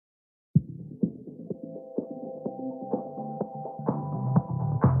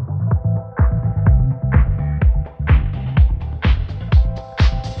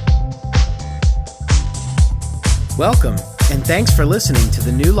Welcome, and thanks for listening to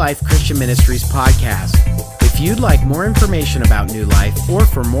the New Life Christian Ministries podcast. If you'd like more information about New Life or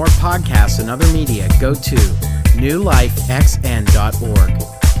for more podcasts and other media, go to newlifexn.org.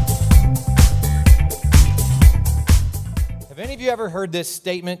 Have any of you ever heard this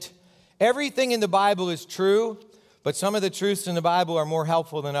statement? Everything in the Bible is true, but some of the truths in the Bible are more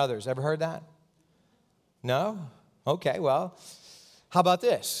helpful than others. Ever heard that? No? Okay, well, how about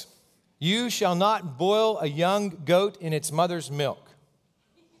this? You shall not boil a young goat in its mother's milk.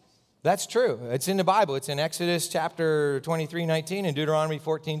 That's true. It's in the Bible. It's in Exodus chapter 23:19 and Deuteronomy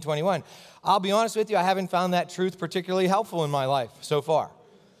 14:21. I'll be honest with you, I haven't found that truth particularly helpful in my life so far.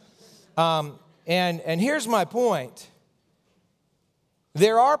 And here's my point.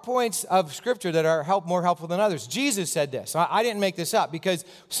 There are points of Scripture that are more helpful than others. Jesus said this. I didn't make this up because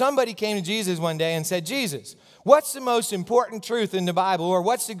somebody came to Jesus one day and said, Jesus, what's the most important truth in the Bible, or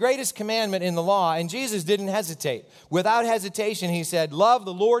what's the greatest commandment in the law? And Jesus didn't hesitate. Without hesitation, he said, love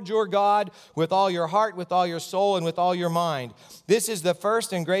the Lord your God with all your heart, with all your soul, and with all your mind. This is the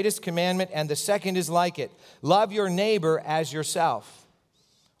first and greatest commandment, and the second is like it. Love your neighbor as yourself.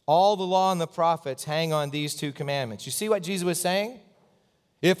 All the law and the prophets hang on these two commandments. You see what Jesus was saying?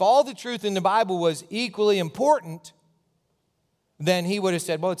 If all the truth in the Bible was equally important, then he would have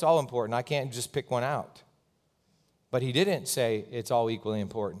said, well, it's all important. I can't just pick one out. But he didn't say it's all equally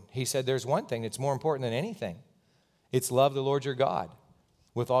important. He said there's one thing that's more important than anything. It's love the Lord your God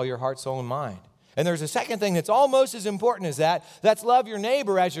with all your heart, soul, and mind. And there's a second thing that's almost as important as that. That's love your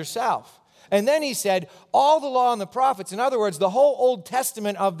neighbor as yourself. And then he said, all the law and the prophets, in other words, the whole Old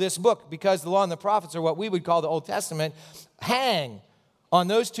Testament of this book, because the law and the prophets are what we would call the Old Testament, hang on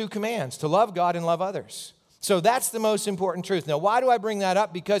those two commands, to love God and love others. So that's the most important truth. Now, why do I bring that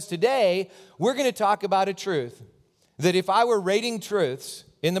up? Because today we're going to talk about a truth that if I were rating truths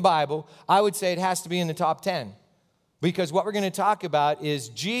in the Bible, I would say it has to be in the top 10. Because what we're going to talk about is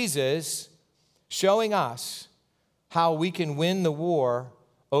Jesus showing us how we can win the war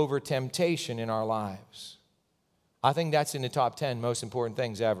over temptation in our lives. I think that's in the top 10 most important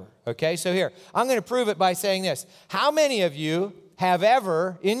things ever. Okay, so here, I'm going to prove it by saying this. How many of you have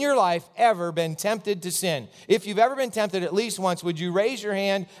ever, in your life, ever been tempted to sin? If you've ever been tempted at least once, would you raise your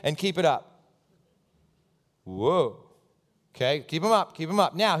hand and keep it up? Whoa. Okay, keep them up, keep them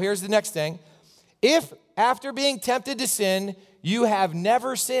up. Now, here's the next thing. If, after being tempted to sin, you have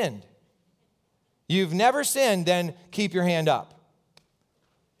never sinned, then keep your hand up.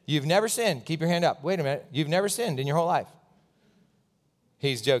 You've never sinned, keep your hand up. Wait a minute, you've never sinned in your whole life.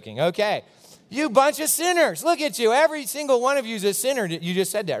 He's joking. Okay. You bunch of sinners. Look at you. Every single one of you is a sinner. You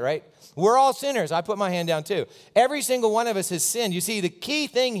just said that, right? We're all sinners. I put my hand down too. Every single one of us has sinned. You see, the key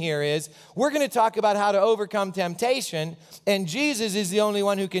thing here is we're going to talk about how to overcome temptation, and Jesus is the only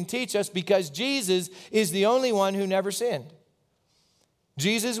one who can teach us because Jesus is the only one who never sinned.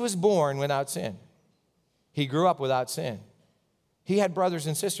 Jesus was born without sin. He grew up without sin. He had brothers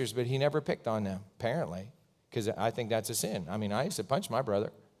and sisters, but he never picked on them, apparently, because I think that's a sin. I mean, I used to punch my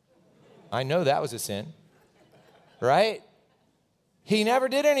brother. I know that was a sin, right? He never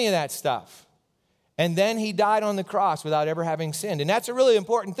did any of that stuff. And then he died on the cross without ever having sinned. And that's a really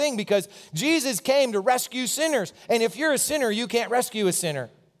important thing because Jesus came to rescue sinners. And if you're a sinner, you can't rescue a sinner.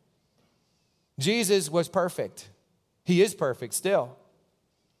 Jesus was perfect. He is perfect still.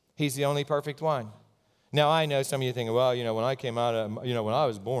 He's the only perfect one. Now, I know some of you think, well, when I came out of, when I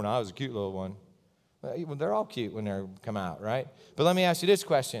was born, I was a cute little one. Well, they're all cute when they come out, right? But let me ask you this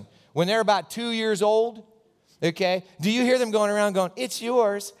question. When they're about 2 years old, okay, do you hear them going around going, it's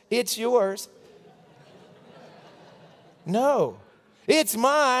yours, it's yours? No. It's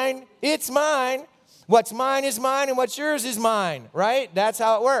mine, it's mine. What's mine is mine, and what's yours is mine, right? That's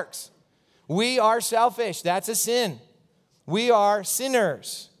how it works. We are selfish. That's a sin. We are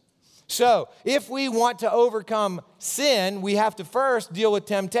sinners. So, if we want to overcome sin, we have to first deal with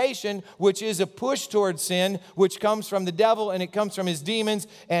temptation, which is a push towards sin, which comes from the devil and it comes from his demons,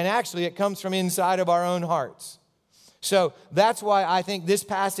 and actually it comes from inside of our own hearts. So, that's why I think this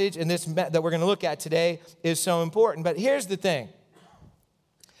passage and this that we're going to look at today is so important. But here's the thing.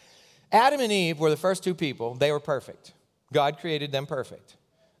 Adam and Eve were the first two people. They were perfect. God created them perfect.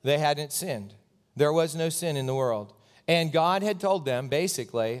 They hadn't sinned. There was no sin in the world. And God had told them,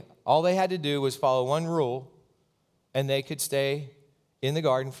 basically, all they had to do was follow one rule, and they could stay in the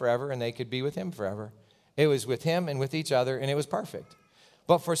garden forever, and they could be with him forever. It was with him and with each other, and it was perfect.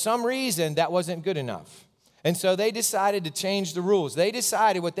 But for some reason, that wasn't good enough. And so they decided to change the rules. They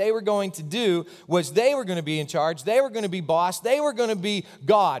decided what they were going to do was they were going to be in charge. They were going to be boss. They were going to be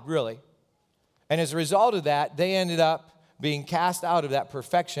God, really. And as a result of that, they ended up being cast out of that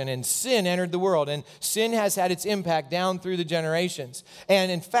perfection, and sin entered the world, and sin has had its impact down through the generations.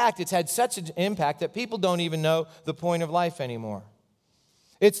 And in fact, it's had such an impact that people don't even know the point of life anymore.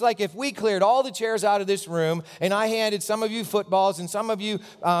 It's like if we cleared all the chairs out of this room, and I handed some of you footballs and some of you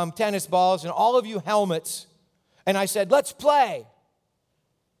tennis balls and all of you helmets, and I said, let's play.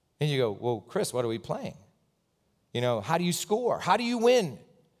 And you go, well, Chris, what are we playing? How do you score? How do you win?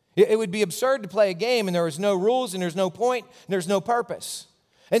 It would be absurd to play a game and there was no rules and there's no point and there's no purpose.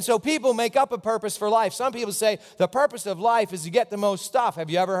 And so people make up a purpose for life. Some people say the purpose of life is to get the most stuff. Have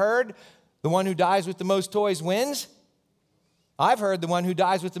you ever heard the one who dies with the most toys wins? I've heard the one who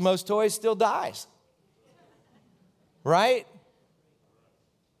dies with the most toys still dies. Right?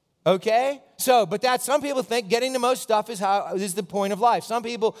 Okay? But some people think getting the most stuff is the point of life. Some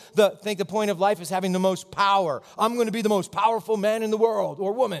people think the point of life is having the most power. I'm going to be the most powerful man in the world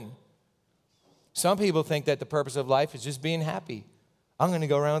or woman. Some people think that the purpose of life is just being happy. I'm going to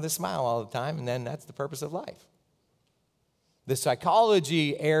go around with a smile all the time, and then that's the purpose of life. The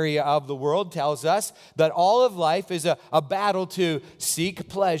psychology area of the world tells us that all of life is a battle to seek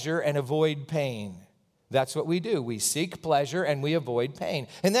pleasure and avoid pain. That's what we do. We seek pleasure and we avoid pain.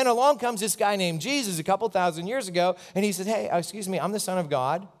 And then along comes this guy named Jesus a couple thousand years ago, and he said, hey, excuse me, I'm the Son of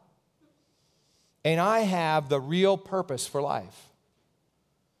God, and I have the real purpose for life.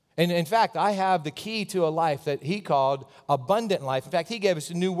 And in fact, I have the key to a life that he called abundant life. In fact, he gave us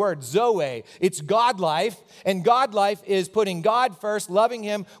a new word, Zoe. It's God life, and God life is putting God first, loving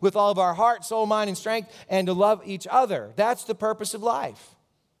him with all of our heart, soul, mind, and strength, and to love each other. That's the purpose of life.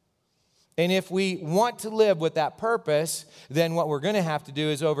 And if we want to live with that purpose, then what we're going to have to do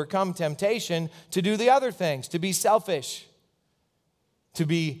is overcome temptation to do the other things, to be selfish, to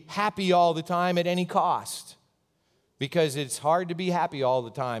be happy all the time at any cost, because it's hard to be happy all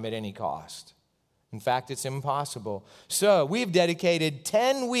the time at any cost. In fact, it's impossible. So we've dedicated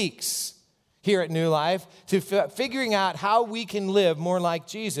 10 weeks here at New Life to figuring out how we can live more like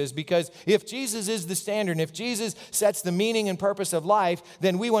Jesus, because if Jesus is the standard, and if Jesus sets the meaning and purpose of life,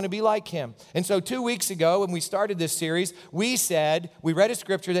 then we want to be like him. And so 2 weeks ago, when we started this series, we read a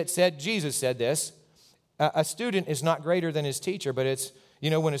scripture that said, Jesus said this, a student is not greater than his teacher, but it's,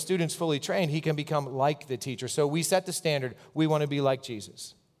 when a student's fully trained, he can become like the teacher. So we set the standard. We want to be like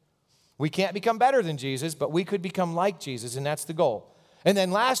Jesus. We can't become better than Jesus, but we could become like Jesus, and that's the goal. And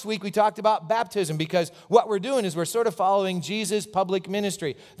then last week we talked about baptism, because what we're doing is we're sort of following Jesus' public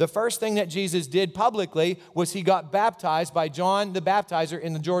ministry. The first thing that Jesus did publicly was he got baptized by John the Baptizer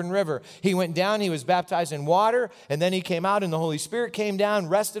in the Jordan River. He went down, he was baptized in water, and then he came out and the Holy Spirit came down,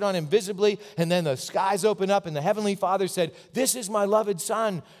 rested on him visibly, and then the skies opened up and the Heavenly Father said, "This is my beloved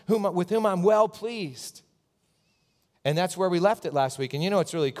Son with whom I'm well pleased." And that's where we left it last week. And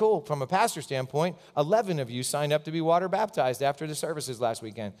it's really cool from a pastor standpoint. 11 of you signed up to be water baptized after the services last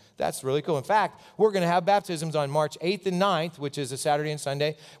weekend. That's really cool. In fact, we're going to have baptisms on March 8th and 9th, which is a Saturday and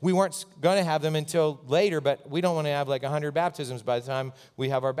Sunday. We weren't going to have them until later, but we don't want to have like 100 baptisms by the time we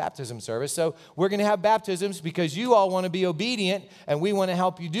have our baptism service. So we're going to have baptisms because you all want to be obedient, and we want to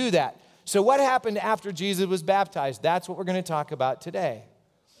help you do that. So what happened after Jesus was baptized? That's what we're going to talk about today.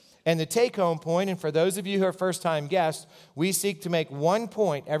 And the take-home point, and for those of you who are first-time guests, we seek to make one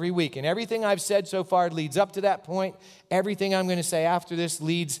point every week. And everything I've said so far leads up to that point. Everything I'm going to say after this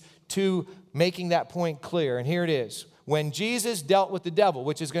leads to making that point clear. And here it is. When Jesus dealt with the devil,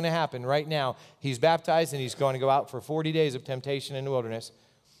 which is going to happen right now, he's baptized and he's going to go out for 40 days of temptation in the wilderness.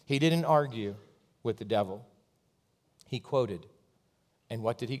 He didn't argue with the devil. He quoted. And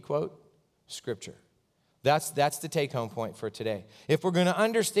what did he quote? Scripture. That's the take-home point for today. If we're going to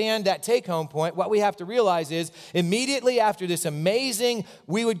understand that take-home point, what we have to realize is immediately after this amazing,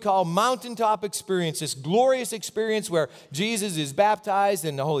 we would call mountaintop experience, this glorious experience where Jesus is baptized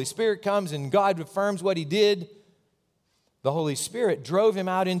and the Holy Spirit comes and God affirms what he did, the Holy Spirit drove him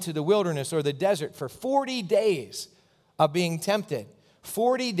out into the wilderness or the desert for 40 days of being tempted.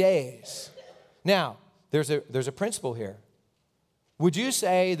 40 days. Now, there's a principle here. Would you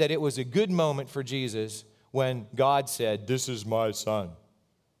say that it was a good moment for Jesus when God said, "This is my son"?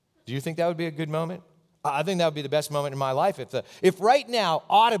 Do you think that would be a good moment? I think that would be the best moment in my life. If right now,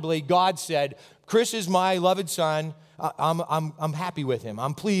 audibly, God said, "Chris is my beloved son, I'm happy with him,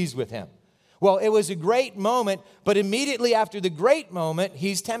 I'm pleased with him." Well, it was a great moment, but immediately after the great moment,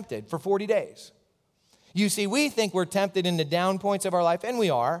 he's tempted for 40 days. You see, we think we're tempted in the down points of our life, and we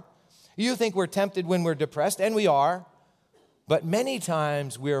are. You think we're tempted when we're depressed, and we are. But many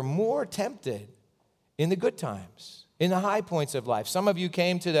times we're more tempted in the good times, in the high points of life. A lot of you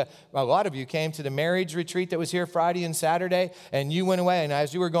came to the marriage retreat that was here Friday and Saturday, and you went away, and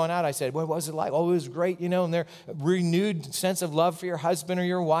as you were going out, I said, what was it like? Oh, it was great, and their renewed sense of love for your husband or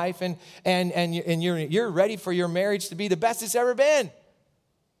your wife, and you're ready for your marriage to be the best it's ever been.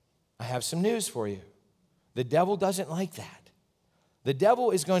 I have some news for you. The devil doesn't like that. The devil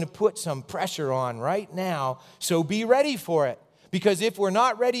is going to put some pressure on right now, so be ready for it. Because if we're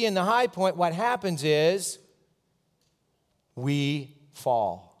not ready in the high point, what happens is we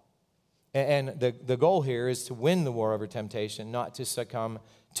fall. And the goal here is to win the war over temptation, not to succumb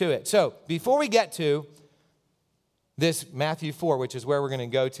to it. So before we get to this Matthew 4, which is where we're going to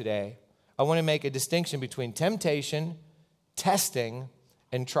go today, I want to make a distinction between temptation, testing,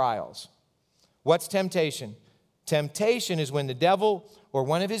 and trials. What's temptation? Temptation is when the devil or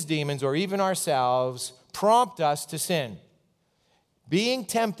one of his demons or even ourselves prompt us to sin. Being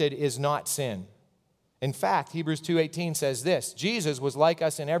tempted is not sin. In fact, Hebrews 2:18 says this, Jesus was like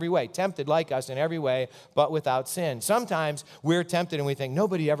us in every way, tempted like us in every way, but without sin. Sometimes we're tempted and we think,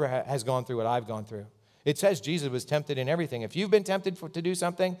 nobody ever has gone through what I've gone through. It says Jesus was tempted in everything. If you've been tempted to do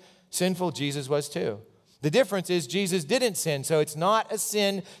something sinful, Jesus was too. The difference is Jesus didn't sin, so it's not a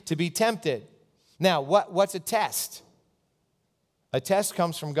sin to be tempted. Now, what's a test? A test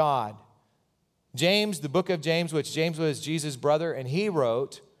comes from God. James, the book of James, which James was Jesus' brother, and he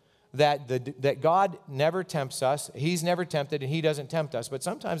wrote that God never tempts us. He's never tempted, and he doesn't tempt us. But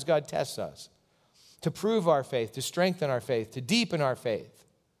sometimes God tests us to prove our faith, to strengthen our faith, to deepen our faith.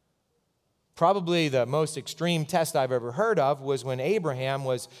 Probably the most extreme test I've ever heard of was when Abraham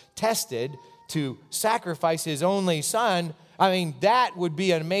was tested to sacrifice his only son. I mean, that would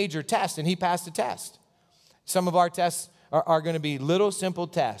be a major test, and he passed the test. Some of our tests are going to be little simple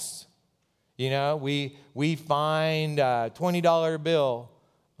tests. We find a $20 bill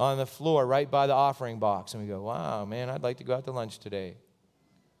on the floor right by the offering box, and we go, wow, man, I'd like to go out to lunch today.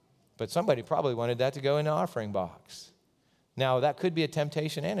 But somebody probably wanted that to go in the offering box. Now, that could be a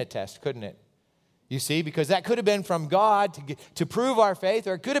temptation and a test, couldn't it? You see, because that could have been from God to prove our faith,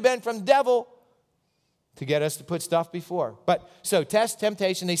 or it could have been from the devil to get us to put stuff before. But so test,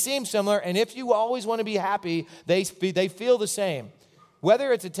 temptation, they seem similar, and if you always want to be happy, they feel the same.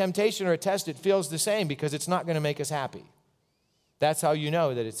 Whether it's a temptation or a test, it feels the same because it's not going to make us happy. That's how you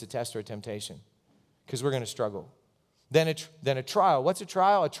know that it's a test or a temptation, because we're going to struggle. Then a trial. What's a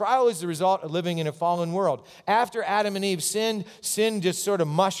trial? A trial is the result of living in a fallen world. After Adam and Eve sinned, sin just sort of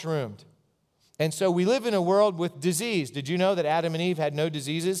mushroomed. And so we live in a world with disease. Did you know that Adam and Eve had no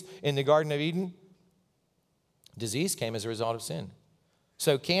diseases in the Garden of Eden? Disease came as a result of sin.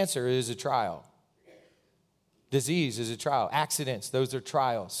 So cancer is a trial. Disease is a trial. Accidents, those are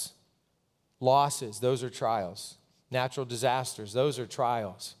trials. Losses, those are trials. Natural disasters, those are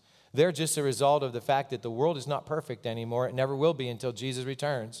trials. They're just a result of the fact that the world is not perfect anymore. It never will be until Jesus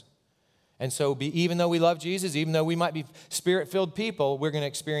returns. And so even though we love Jesus, even though we might be spirit-filled people, we're going to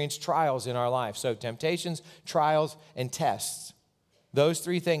experience trials in our life. So temptations, trials, and tests. Those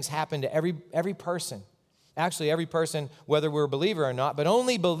three things happen to every person. Actually, every person, whether we're a believer or not, but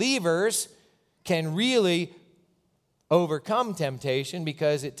only believers can really overcome temptation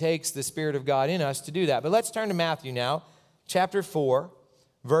because it takes the Spirit of God in us to do that. But let's turn to Matthew now, chapter 4,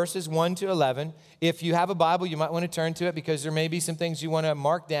 verses 1 to 11. If you have a Bible, you might want to turn to it because there may be some things you want to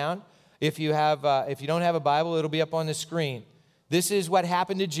mark down. If you don't have a Bible, it'll be up on the screen. This is what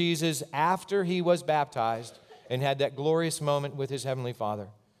happened to Jesus after he was baptized and had that glorious moment with his heavenly Father.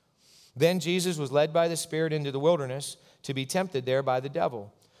 Then Jesus was led by the Spirit into the wilderness to be tempted there by the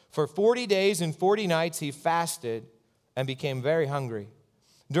devil. For 40 days and 40 nights he fasted and became very hungry.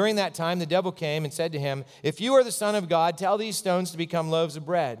 During that time, the devil came and said to him, "If you are the Son of God, tell these stones to become loaves of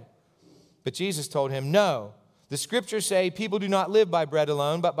bread." But Jesus told him, "No, the scriptures say people do not live by bread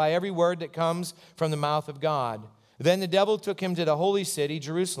alone, but by every word that comes from the mouth of God." Then the devil took him to the holy city,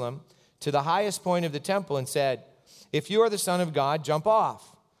 Jerusalem, to the highest point of the temple and said, "If you are the Son of God, jump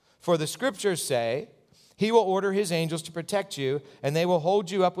off. For the scriptures say, he will order his angels to protect you, and they will hold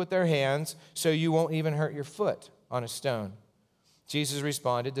you up with their hands so you won't even hurt your foot on a stone." Jesus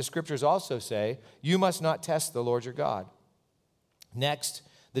responded, "The scriptures also say, you must not test the Lord your God." Next,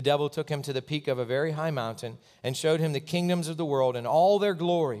 the devil took him to the peak of a very high mountain and showed him the kingdoms of the world and all their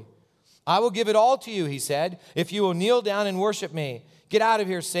glory. "I will give it all to you," he said, "if you will kneel down and worship me." "Get out of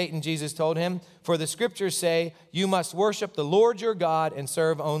here, Satan," Jesus told him, "for the scriptures say, you must worship the Lord your God and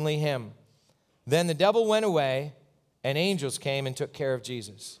serve only him." Then the devil went away, and angels came and took care of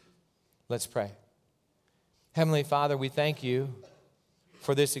Jesus. Let's pray. Heavenly Father, we thank you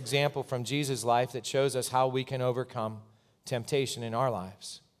for this example from Jesus' life that shows us how we can overcome temptation in our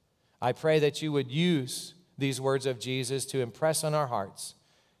lives. I pray that you would use these words of Jesus to impress on our hearts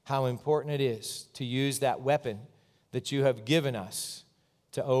how important it is to use that weapon that you have given us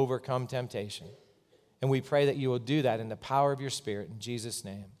to overcome temptation. And we pray that you will do that in the power of your Spirit. In Jesus'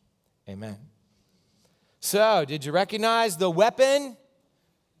 name, amen. So, did you recognize the weapon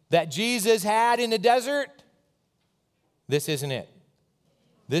that Jesus had in the desert? This isn't it.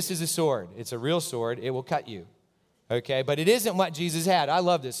 This is a sword. It's a real sword. It will cut you. Okay, but it isn't what Jesus had. I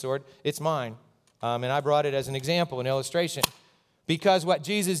love this sword. It's mine. And I brought it as an example, an illustration. Because what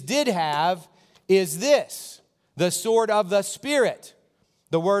Jesus did have is this, the sword of the Spirit,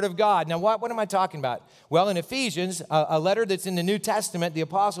 the Word of God. Now, what am I talking about? Well, in Ephesians, a letter that's in the New Testament, the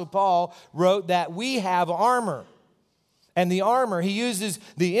Apostle Paul wrote that we have armor. And the armor, he uses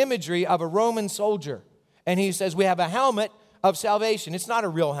the imagery of a Roman soldier. And he says we have a helmet of salvation. It's not a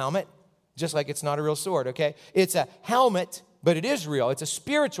real helmet, just like it's not a real sword, okay? It's a helmet, but it is real. It's a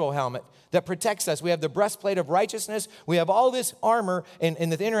spiritual helmet that protects us. We have the breastplate of righteousness. We have all this armor. And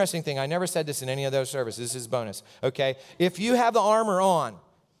the interesting thing, I never said this in any of those services. This is bonus, okay? If you have the armor on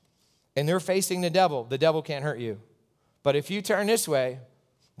and they're facing the devil can't hurt you. But if you turn this way,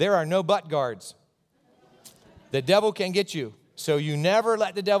 there are no butt guards. The devil can get you. So you never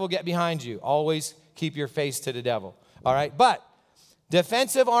let the devil get behind you. Always keep your face to the devil, all right? But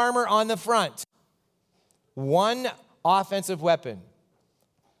defensive armor on the front. One offensive weapon,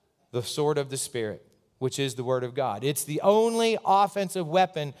 the sword of the Spirit, which is the Word of God. It's the only offensive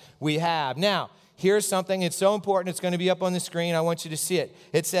weapon we have. Now, here's something. It's so important. It's going to be up on the screen. I want you to see it.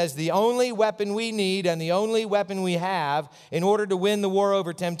 It says the only weapon we need and the only weapon we have in order to win the war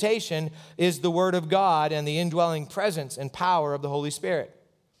over temptation is the Word of God and the indwelling presence and power of the Holy Spirit.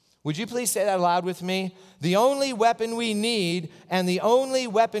 Would you please say that aloud with me? The only weapon we need and the only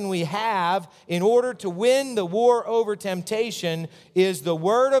weapon we have in order to win the war over temptation is the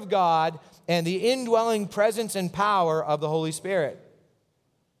Word of God and the indwelling presence and power of the Holy Spirit.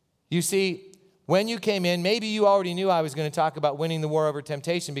 You see, when you came in, maybe you already knew I was going to talk about winning the war over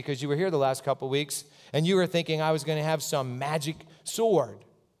temptation because you were here the last couple weeks and you were thinking I was going to have some magic sword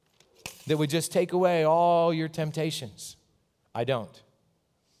that would just take away all your temptations. I don't.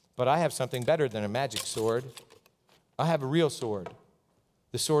 But I have something better than a magic sword. I have a real sword,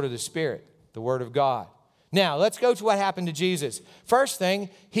 the sword of the Spirit, the Word of God. Now, let's go to what happened to Jesus. First thing,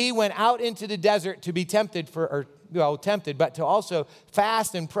 he went out into the desert to be tempted, but to also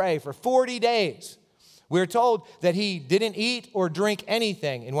fast and pray for 40 days. We're told that he didn't eat or drink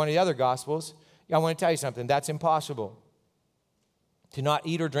anything in one of the other Gospels. I want to tell you something. That's impossible. To not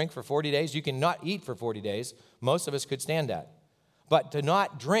eat or drink for 40 days. You can not eat for 40 days. Most of us could stand that. But to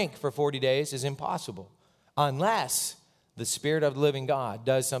not drink for 40 days is impossible unless the Spirit of the living God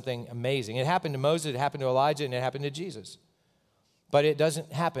does something amazing. It happened to Moses, it happened to Elijah, and it happened to Jesus. But it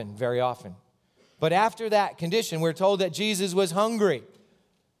doesn't happen very often. But after that condition, we're told that Jesus was hungry.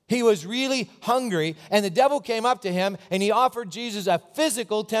 He was really hungry, and the devil came up to him, and he offered Jesus a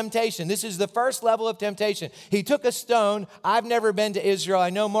physical temptation. This is the first level of temptation. He took a stone. I've never been to Israel. I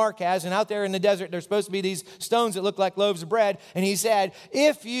know Mark has, and out there in the desert, there's supposed to be these stones that look like loaves of bread, and he said,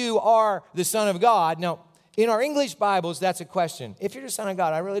 if you are the Son of God. Now, in our English Bibles, that's a question. If you're the Son of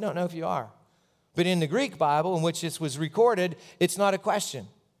God, I really don't know if you are. But in the Greek Bible, in which this was recorded, it's not a question.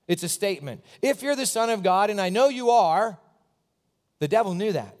 It's a statement. If you're the Son of God, and I know you are, the devil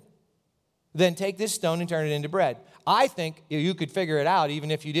knew that. Then take this stone and turn it into bread. I think you could figure it out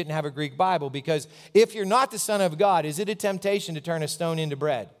even if you didn't have a Greek Bible, because if you're not the Son of God, is it a temptation to turn a stone into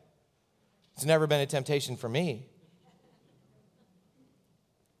bread? It's never been a temptation for me.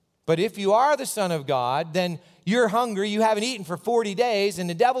 But if you are the Son of God, then you're hungry, you haven't eaten for 40 days, and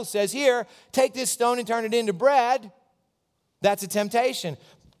the devil says, here, take this stone and turn it into bread. That's a temptation.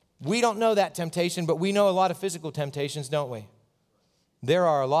 We don't know that temptation, but we know a lot of physical temptations, don't we? There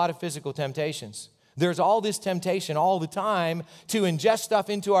are a lot of physical temptations. There's all this temptation all the time to ingest stuff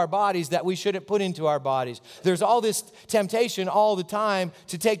into our bodies that we shouldn't put into our bodies. There's all this temptation all the time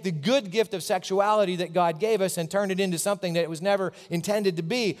to take the good gift of sexuality that God gave us and turn it into something that it was never intended to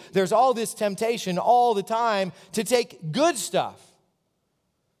be. There's all this temptation all the time to take good stuff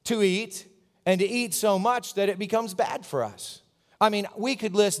to eat and to eat so much that it becomes bad for us. I mean, we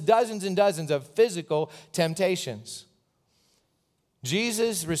could list dozens and dozens of physical temptations.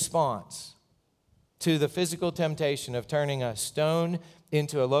 Jesus' response to the physical temptation of turning a stone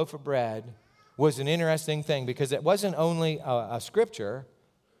into a loaf of bread was an interesting thing, because it wasn't only a scripture,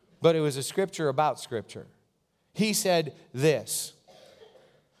 but it was a scripture about scripture. He said this,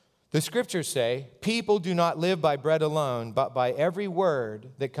 the scriptures say, people do not live by bread alone, but by every word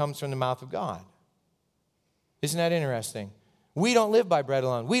that comes from the mouth of God. Isn't that interesting? We don't live by bread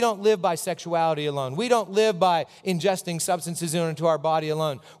alone. We don't live by sexuality alone. We don't live by ingesting substances into our body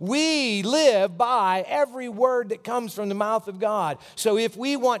alone. We live by every word that comes from the mouth of God. So if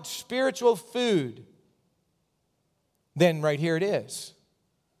we want spiritual food, then right here it is.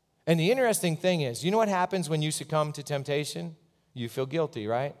 And the interesting thing is, you know what happens when you succumb to temptation? You feel guilty,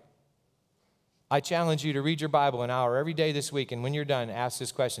 right? I challenge you to read your Bible an hour every day this week, and when you're done, ask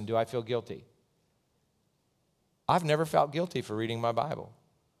this question: do I feel guilty? I've never felt guilty for reading my Bible.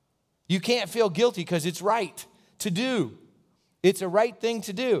 You can't feel guilty because it's right to do. It's a right thing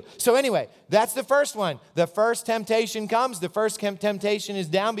to do. So anyway, that's the first one. The first temptation comes. The first temptation is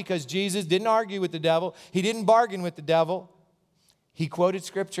down because Jesus didn't argue with the devil. He didn't bargain with the devil. He quoted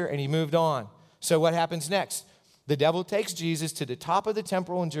Scripture and he moved on. So what happens next? The devil takes Jesus to the top of the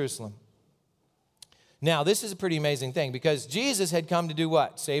temple in Jerusalem. Now, this is a pretty amazing thing because Jesus had come to do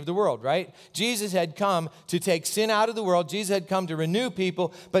what? Save the world, right? Jesus had come to take sin out of the world. Jesus had come to renew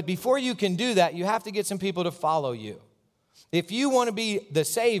people. But before you can do that, you have to get some people to follow you. If you want to be the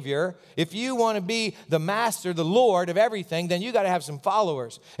Savior, if you want to be the Master, the Lord of everything, then you got to have some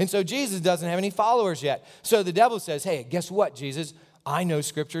followers. And so Jesus doesn't have any followers yet. So the devil says, hey, guess what, Jesus? I know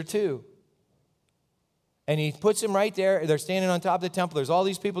Scripture too. And he puts him right there. They're standing on top of the temple. There's all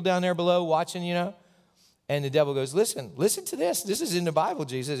these people down there below watching, you know. And the devil goes, listen to this. This is in the Bible,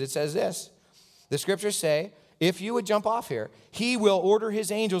 Jesus. It says this. The Scriptures say, if you would jump off here, he will order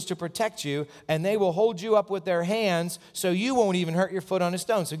his angels to protect you, and they will hold you up with their hands so you won't even hurt your foot on a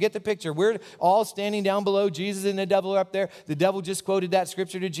stone. So get the picture. We're all standing down below. Jesus and the devil are up there. The devil just quoted that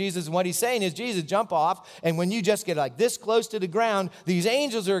Scripture to Jesus. And what he's saying is, Jesus, jump off. And when you just get like this close to the ground, these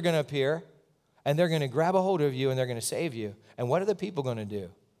angels are going to appear, and they're going to grab a hold of you, and they're going to save you. And what are the people going to do?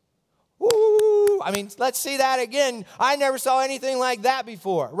 Woo! I mean, let's see that again. I never saw anything like that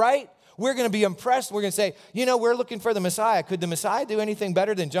before, right? We're going to be impressed. We're going to say, you know, we're looking for the Messiah. Could the Messiah do anything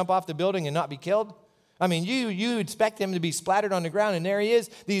better than jump off the building and not be killed? I mean, you expect him to be splattered on the ground, and there he is.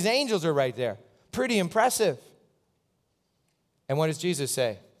 These angels are right there. Pretty impressive. And what does Jesus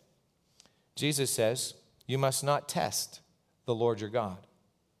say? Jesus says, you must not test the Lord your God.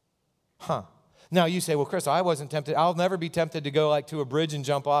 Now you say, well, Chris, I wasn't tempted. I'll never be tempted to go like to a bridge and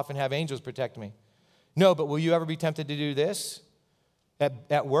jump off and have angels protect me. No, but will you ever be tempted to do this?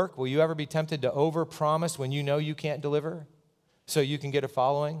 At work, will you ever be tempted to overpromise when you know you can't deliver so you can get a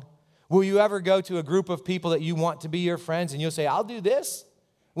following? Will you ever go to a group of people that you want to be your friends and you'll say, I'll do this,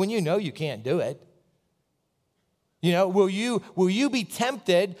 when you know you can't do it? You know, will you be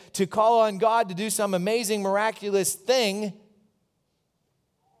tempted to call on God to do some amazing, miraculous thing?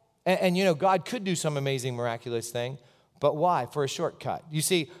 And you know, God could do some amazing, miraculous thing, but why? For a shortcut. You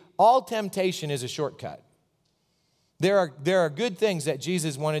see, all temptation is a shortcut. There are good things that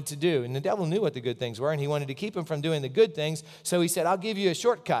Jesus wanted to do, and the devil knew what the good things were, and he wanted to keep him from doing the good things, so he said, I'll give you a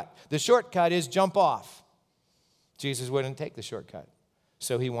shortcut. The shortcut is jump off. Jesus wouldn't take the shortcut,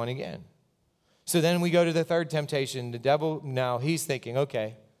 so he won again. So then we go to the third temptation. The devil, now he's thinking,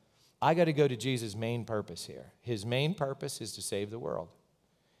 okay, I got to go to Jesus' main purpose here. His main purpose is to save the world.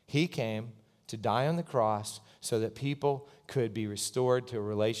 He came to die on the cross so that people could be restored to a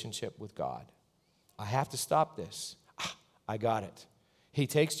relationship with God. I have to stop this. I got it. He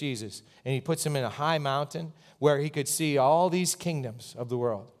takes Jesus and he puts him in a high mountain where he could see all these kingdoms of the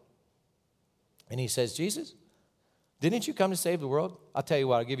world. And he says, Jesus, didn't you come to save the world? I'll tell you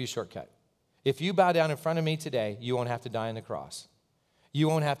what, I'll give you a shortcut. If you bow down in front of me today, you won't have to die on the cross. You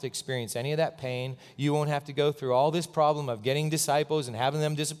won't have to experience any of that pain. You won't have to go through all this problem of getting disciples and having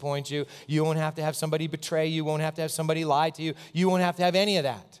them disappoint you. You won't have to have somebody betray you. You won't have to have somebody lie to you. You won't have to have any of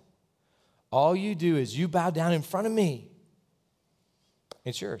that. All you do is you bow down in front of me.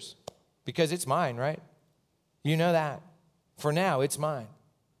 It's yours because it's mine, right? You know that. For now, it's mine.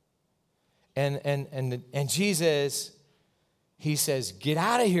 And Jesus, he says, get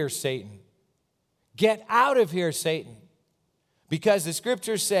out of here, Satan. Get out of here, Satan. Because the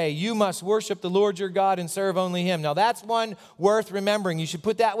Scriptures say you must worship the Lord your God and serve only him. Now that's one worth remembering. You should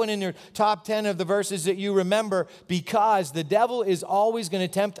put that one in your top 10 of the verses that you remember, because the devil is always going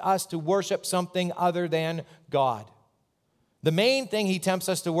to tempt us to worship something other than God. The main thing he tempts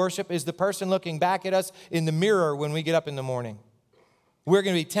us to worship is the person looking back at us in the mirror when we get up in the morning. We're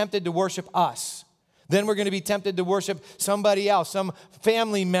going to be tempted to worship us. Then we're going to be tempted to worship somebody else, some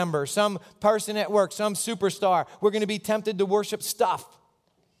family member, some person at work, some superstar. We're going to be tempted to worship stuff.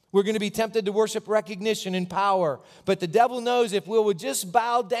 We're going to be tempted to worship recognition and power. But the devil knows if we would just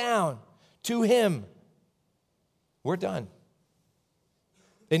bow down to him, we're done.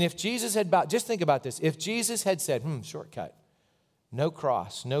 And if Jesus had bowed, just think about this. If Jesus had said, shortcut, no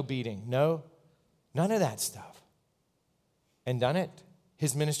cross, no beating, none of that stuff. and done it,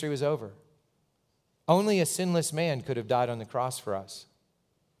 his ministry was over. Only a sinless man could have died on the cross for us.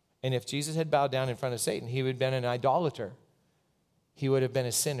 And if Jesus had bowed down in front of Satan, he would have been an idolater. He would have been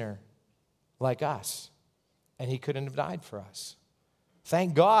a sinner like us. And he couldn't have died for us.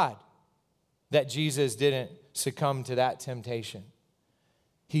 Thank God that Jesus didn't succumb to that temptation.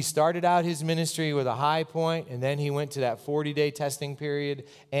 He started out his ministry with a high point, and then he went to that 40-day testing period,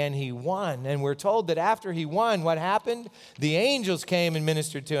 and he won. And we're told that after he won, what happened? The angels came and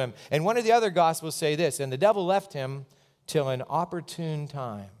ministered to him. And one of the other gospels say this, and the devil left him till an opportune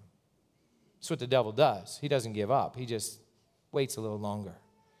time. That's what the devil does. He doesn't give up. He just waits a little longer.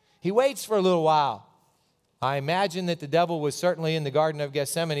 He waits for a little while. I imagine that the devil was certainly in the Garden of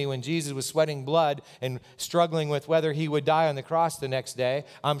Gethsemane when Jesus was sweating blood and struggling with whether he would die on the cross the next day.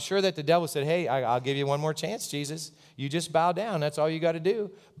 I'm sure that the devil said, hey, I'll give you one more chance, Jesus. You just bow down. That's all you got to do.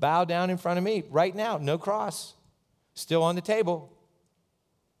 Bow down in front of me right now. No cross. Still on the table.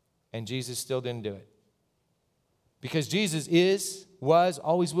 And Jesus still didn't do it. Because Jesus is, was,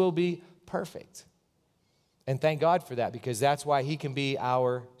 always will be perfect. And thank God for that, because that's why he can be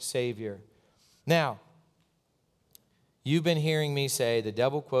our Savior. Now, you've been hearing me say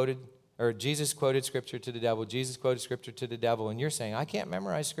Jesus quoted Scripture to the devil, Jesus quoted Scripture to the devil, and you're saying, I can't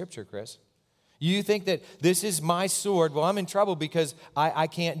memorize Scripture, Chris. You think that this is my sword. Well, I'm in trouble because I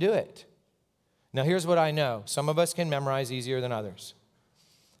can't do it. Now, here's what I know. Some of us can memorize easier than others.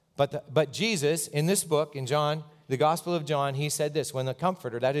 But Jesus, in this book, in John, the Gospel of John, he said this, when the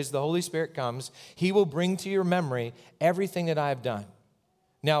Comforter, that is the Holy Spirit, comes, he will bring to your memory everything that I have done.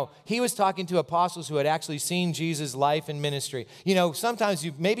 Now, he was talking to apostles who had actually seen Jesus' life and ministry. You know, sometimes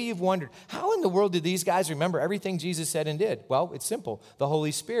maybe you've wondered, how in the world did these guys remember everything Jesus said and did? Well, it's simple. The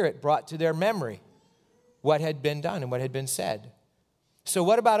Holy Spirit brought to their memory what had been done and what had been said. So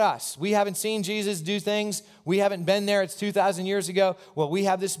what about us? We haven't seen Jesus do things. We haven't been there. It's 2,000 years ago. Well, we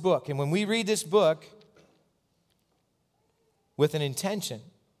have this book. And when we read this book with an intention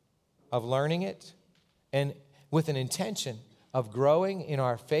of learning it and with an intention of growing in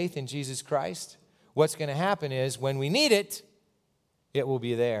our faith in Jesus Christ, what's going to happen is when we need it, it will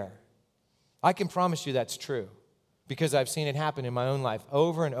be there. I can promise you that's true because I've seen it happen in my own life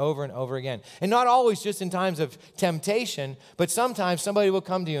over and over and over again. And not always just in times of temptation, but sometimes somebody will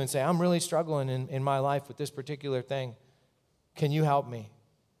come to you and say, I'm really struggling in my life with this particular thing. Can you help me?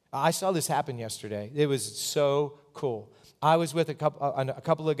 I saw this happen yesterday. It was so cool. I was with a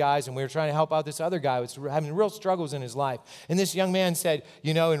couple of guys, and we were trying to help out this other guy who was having real struggles in his life. And this young man said,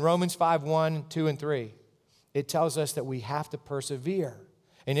 you know, in Romans 5:1, 2, and 3, it tells us that we have to persevere.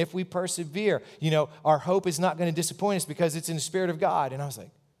 And if we persevere, you know, our hope is not going to disappoint us because it's in the Spirit of God. And I was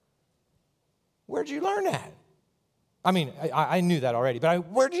like, where'd you learn that? I mean, I knew that already, but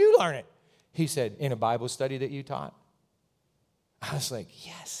where'd you learn it? He said, in a Bible study that you taught. I was like,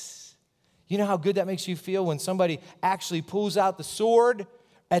 yes. You know how good that makes you feel when somebody actually pulls out the sword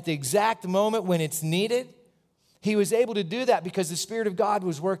at the exact moment when it's needed? He was able to do that because the Spirit of God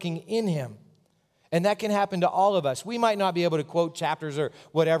was working in him. And that can happen to all of us. We might not be able to quote chapters or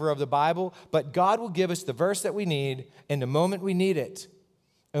whatever of the Bible, but God will give us the verse that we need in the moment we need it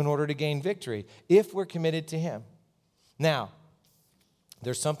in order to gain victory if we're committed to him. Now,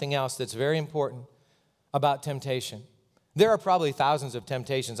 there's something else that's very important about temptation. There are probably thousands of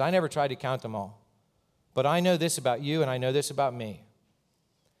temptations. I never tried to count them all. But I know this about you, and I know this about me.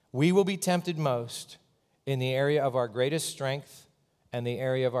 We will be tempted most in the area of our greatest strength and the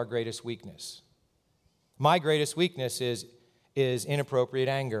area of our greatest weakness. My greatest weakness is inappropriate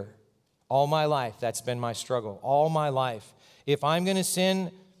anger. All my life, that's been my struggle. All my life. If I'm going to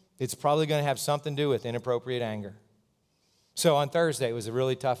sin, it's probably going to have something to do with inappropriate anger. So on Thursday, it was a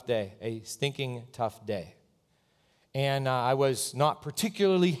really tough day, a stinking tough day. And I was not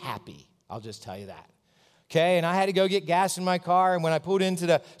particularly happy, I'll just tell you that. Okay, and I had to go get gas in my car, and when I pulled into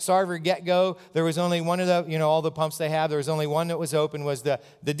the Saxonburg get-go, there was only one of the, you know, all the pumps they have, there was only one that was open, was the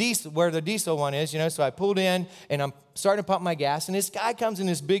diesel, where the diesel one is, you know, so I pulled in, and I'm starting to pump my gas, and this guy comes in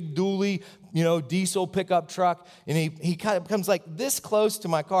this big dually, you know, diesel pickup truck, and he kind of comes like this close to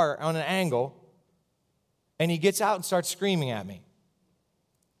my car on an angle, and he gets out and starts screaming at me.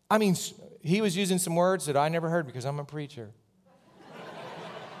 I mean, he was using some words that I never heard because I'm a preacher.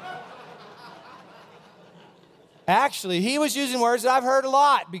 Actually, he was using words that I've heard a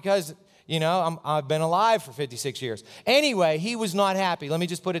lot because, you know, I've been alive for 56 years. Anyway, he was not happy. Let me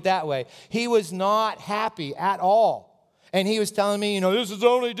just put it that way. He was not happy at all. And he was telling me, you know, this is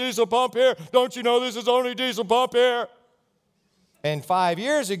only diesel pump here. Don't you know this is only diesel pump here? And 5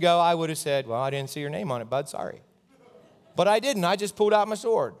 years ago, I would have said, well, I didn't see your name on it, bud. Sorry. But I didn't. I just pulled out my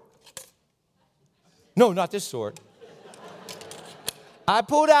sword. No, not this sword. I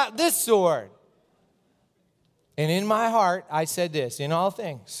pulled out this sword. And in my heart, I said this, in all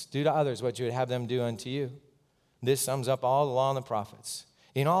things, do to others what you would have them do unto you. This sums up all the law and the prophets.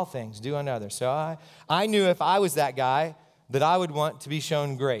 In all things, do unto others. So I knew if I was that guy, that I would want to be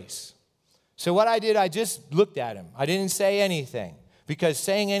shown grace. So what I did, I just looked at him. I didn't say anything, because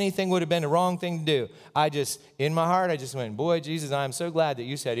saying anything would have been the wrong thing to do. In my heart, I just went, boy, Jesus, I'm so glad that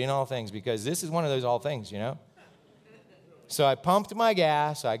you said in all things, because this is one of those all things, you know. So I pumped my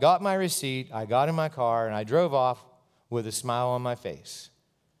gas, I got my receipt, I got in my car, and I drove off with a smile on my face.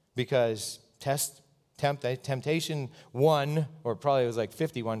 Because temptation 1, or probably it was like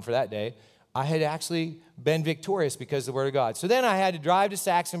 51 for that day, I had actually been victorious because of the Word of God. So then I had to drive to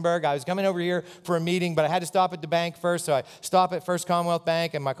Saxonburg. I was coming over here for a meeting, but I had to stop at the bank first. So I stop at First Commonwealth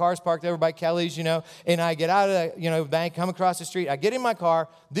Bank, and my car's parked over by Kelly's, you know. And I get out of the bank, come across the street. I get in my car.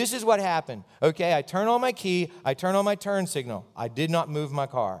 This is what happened. Okay, I turn on my key. I turn on my turn signal. I did not move my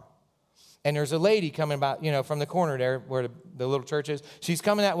car. And there's a lady coming about, from the corner there where the little church is. She's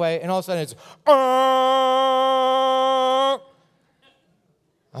coming that way, and all of a sudden it's,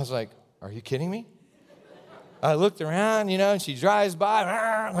 I was like, are you kidding me? I looked around, and she drives by.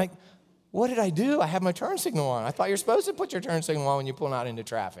 I'm like, what did I do? I have my turn signal on. I thought you're supposed to put your turn signal on when you pull out into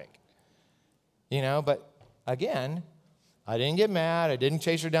traffic. But again, I didn't get mad. I didn't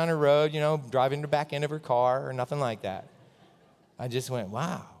chase her down the road, driving the back end of her car or nothing like that. I just went,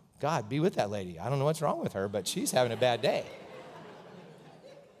 wow, God, be with that lady. I don't know what's wrong with her, but she's having a bad day.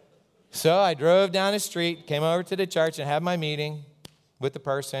 So I drove down the street, came over to the church and had my meeting with the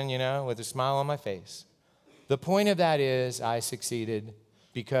person, with a smile on my face. The point of that is I succeeded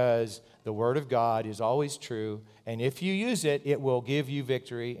because the Word of God is always true, and if you use it, it will give you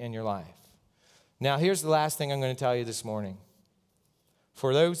victory in your life. Now, here's the last thing I'm going to tell you this morning.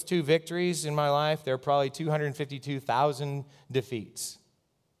 For those 2 victories in my life, there are probably 252,000 defeats.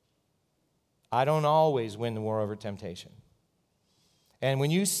 I don't always win the war over temptation. And when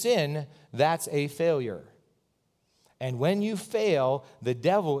you sin, that's a failure. And when you fail, the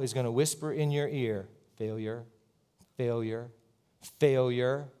devil is going to whisper in your ear, failure, failure,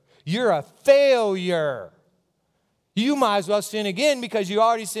 failure. You're a failure. You might as well sin again because you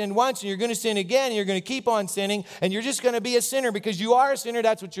already sinned once and you're going to sin again and you're going to keep on sinning and you're just going to be a sinner because you are a sinner.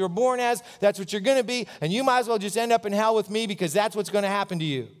 That's what you were born as. That's what you're going to be. And you might as well just end up in hell with me because that's what's going to happen to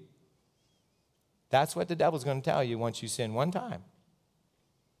you. That's what the devil's going to tell you once you sin one time.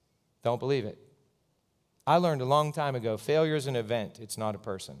 Don't believe it. I learned a long time ago, failure is an event. It's not a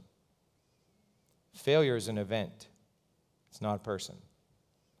person. Failure is an event. It's not a person.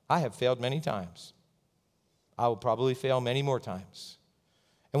 I have failed many times. I will probably fail many more times.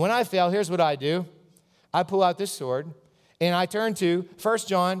 And when I fail, here's what I do. I pull out this sword, and I turn to 1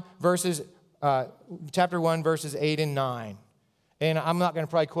 John chapter 1, verses 8 and 9. And I'm not going to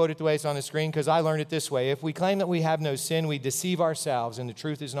probably quote it the way it's on the screen because I learned it this way. If we claim that we have no sin, we deceive ourselves, and the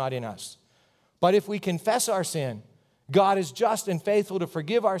truth is not in us. But if we confess our sin, God is just and faithful to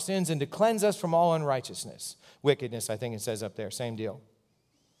forgive our sins and to cleanse us from all unrighteousness. Wickedness, I think it says up there. Same deal.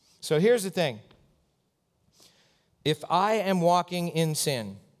 So here's the thing. If I am walking in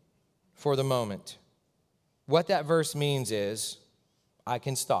sin for the moment, what that verse means is I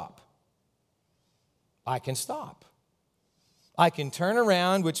can stop. I can stop. I can turn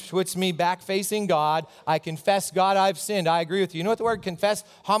around, which puts me back facing God. I confess, God, I've sinned. I agree with you. You know what the word confess?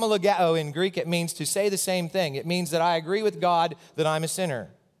 Homologeo in Greek, it means to say the same thing. It means that I agree with God that I'm a sinner.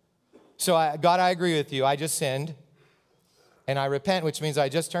 So, God, I agree with you. I just sinned. And I repent, which means I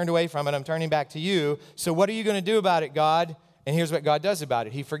just turned away from it. I'm turning back to you. So what are you going to do about it, God? And here's what God does about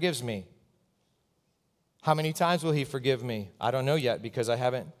it. He forgives me. How many times will he forgive me? I don't know yet because I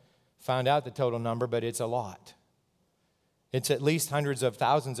haven't found out the total number, but it's a lot. It's at least hundreds of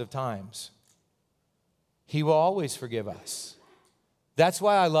thousands of times. He will always forgive us. That's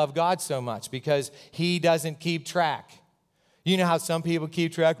why I love God so much, because he doesn't keep track. You know how some people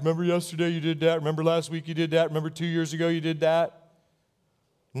keep track? Remember yesterday you did that? Remember last week you did that? Remember 2 years ago you did that?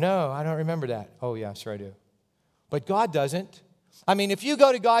 No, I don't remember that. Oh, yeah, sure I do. But God doesn't. I mean, if you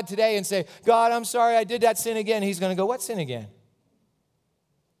go to God today and say, God, I'm sorry, I did that sin again, he's going to go, what sin again?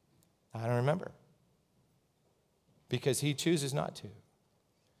 I don't remember. Because he chooses not to.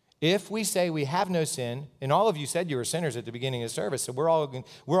 If we say we have no sin, and all of you said you were sinners at the beginning of the service, so we're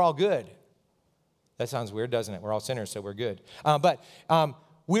all good. That sounds weird, doesn't it? We're all sinners, so we're good. But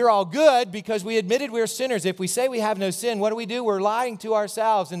we're all good because we admitted we're sinners. If we say we have no sin, what do? We're lying to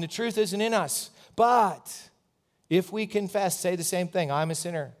ourselves, and the truth isn't in us. But if we confess, say the same thing, I'm a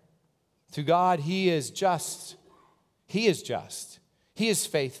sinner. To God, he is just. He is just. He is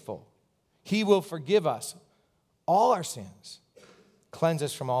faithful. He will forgive us all our sins cleanse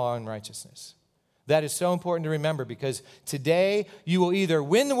us from all unrighteousness. That is so important to remember, because today you will either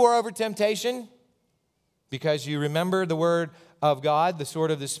win the war over temptation because you remember the word of God, the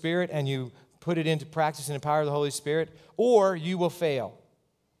sword of the Spirit, and you put it into practice in the power of the Holy Spirit, or you will fail.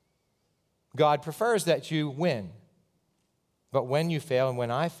 God prefers that you win. But when you fail and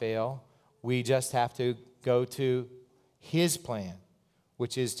when I fail, we just have to go to His plan,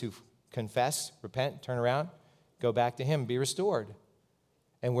 which is to confess, repent, turn around, go back to Him, be restored.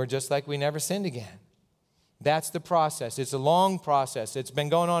 And we're just like we never sinned again. That's the process. It's a long process. It's been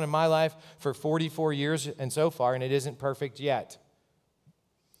going on in my life for 44 years and so far, and it isn't perfect yet.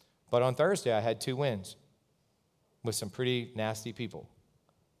 But on Thursday, I had 2 wins with some pretty nasty people.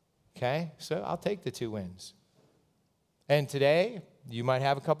 Okay? So I'll take the 2 wins. And today, you might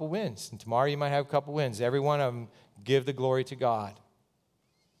have a couple wins. And tomorrow, you might have a couple wins. Every one of them, give the glory to God.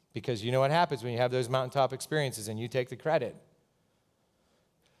 Because you know what happens when you have those mountaintop experiences and you take the credit.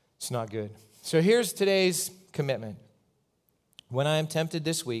 It's not good. So here's today's commitment. When I am tempted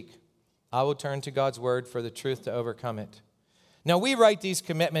this week, I will turn to God's word for the truth to overcome it. Now, we write these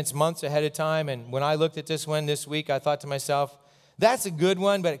commitments months ahead of time, and when I looked at this one this week, I thought to myself, that's a good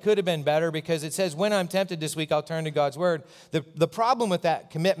one, but it could have been better, because it says, when I'm tempted this week, I'll turn to God's word. The problem with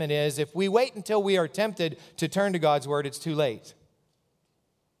that commitment is, if we wait until we are tempted to turn to God's word, it's too late.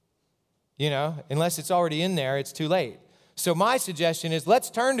 You know, unless it's already in there, it's too late. So my suggestion is, let's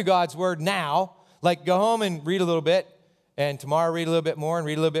turn to God's word now. Like, go home and read a little bit, and tomorrow read a little bit more, and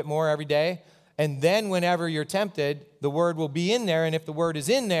read a little bit more every day. And then whenever you're tempted, the word will be in there. And if the word is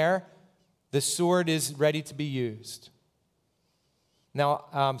in there, the sword is ready to be used.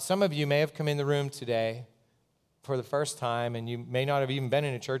 Now, some of you may have come in the room today for the first time, and you may not have even been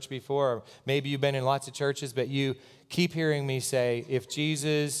in a church before, or maybe you've been in lots of churches, but you keep hearing me say, if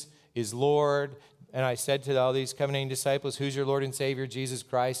Jesus is Lord, and I said to all these covenanting disciples, who's your Lord and Savior? Jesus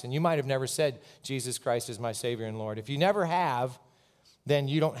Christ. And you might have never said, Jesus Christ is my Savior and Lord. If you never have, then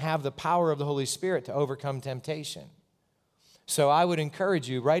you don't have the power of the Holy Spirit to overcome temptation. So I would encourage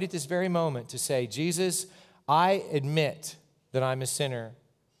you right at this very moment to say, Jesus, I admit that I'm a sinner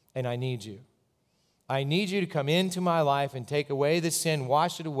and I need you. I need you to come into my life and take away the sin,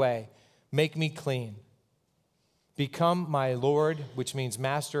 wash it away, make me clean. Become my Lord, which means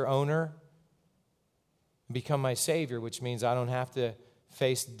master, owner. Become my Savior, which means I don't have to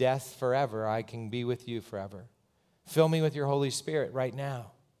face death forever. I can be with you forever. Fill me with your Holy Spirit right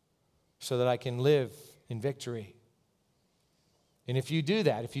now so that I can live in victory. And if you do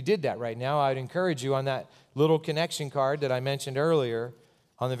that, if you did that right now, I'd encourage you on that little connection card that I mentioned earlier,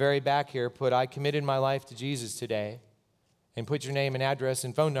 on the very back here, put, I committed my life to Jesus today, and put your name and address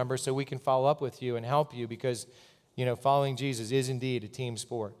and phone number so we can follow up with you and help you, because, you know, following Jesus is indeed a team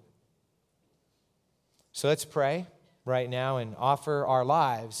sport. So let's pray right now and offer our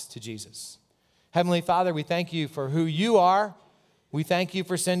lives to Jesus. Heavenly Father, we thank you for who you are. We thank you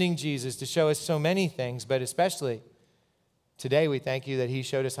for sending Jesus to show us so many things, but especially today we thank you that he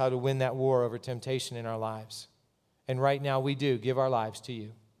showed us how to win that war over temptation in our lives. And right now we do give our lives to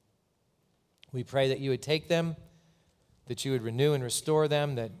you. We pray that you would take them, that you would renew and restore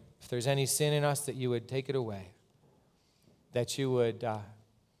them, that if there's any sin in us, that you would take it away, that you would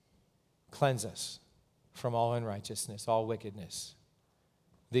cleanse us from all unrighteousness, all wickedness.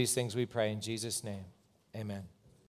 These things we pray in Jesus' name. Amen.